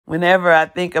Whenever I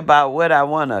think about what I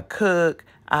want to cook,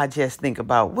 I just think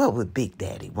about what would Big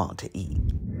Daddy want to eat.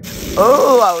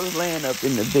 Oh, I was laying up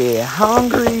in the bed,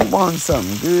 hungry, wanting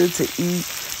something good to eat,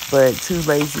 but too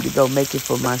lazy to go make it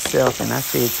for myself. And I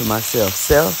said to myself,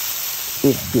 Self,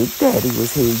 if Big Daddy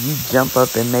was here, you jump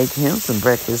up and make him some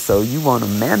breakfast. So you want to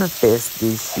manifest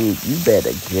this shit, you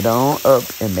better get on up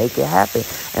and make it happen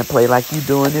and play like you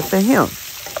doing it for him.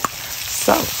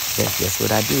 So that's just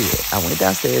what I did. I went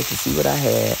downstairs to see what I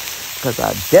had because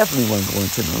I definitely wasn't going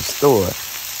to no store.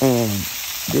 And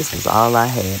this was all I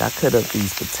had. I cut up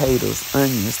these potatoes,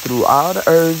 onions, threw all the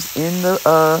herbs in the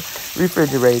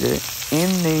refrigerator, in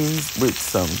these with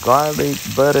some garlic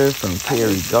butter from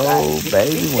Kerry Gold.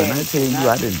 Baby, when I tell you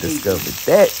I didn't discover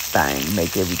that thing,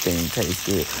 make everything taste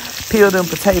good. Peel them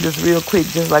potatoes real quick,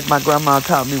 just like my grandma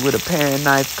taught me with a paring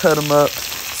knife. Cut them up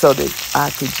so that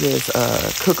I could just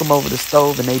cook them over the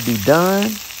stove and they'd be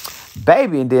done.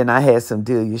 Baby, and then I had some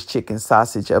Delia's chicken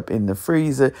sausage up in the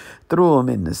freezer, threw them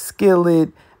in the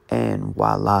skillet, and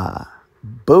voila.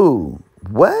 Boo.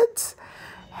 What?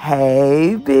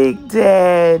 Hey, Big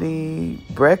Daddy.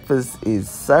 Breakfast is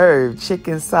served.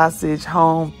 Chicken sausage,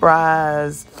 home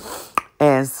fries,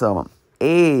 and some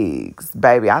eggs.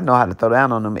 Baby, I know how to throw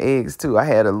down on them eggs, too. I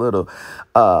had a little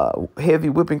heavy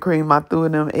whipping cream. I threw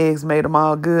in them eggs, made them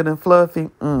all good and fluffy.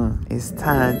 It's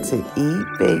time to eat,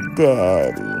 Big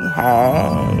Daddy.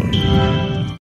 Hey.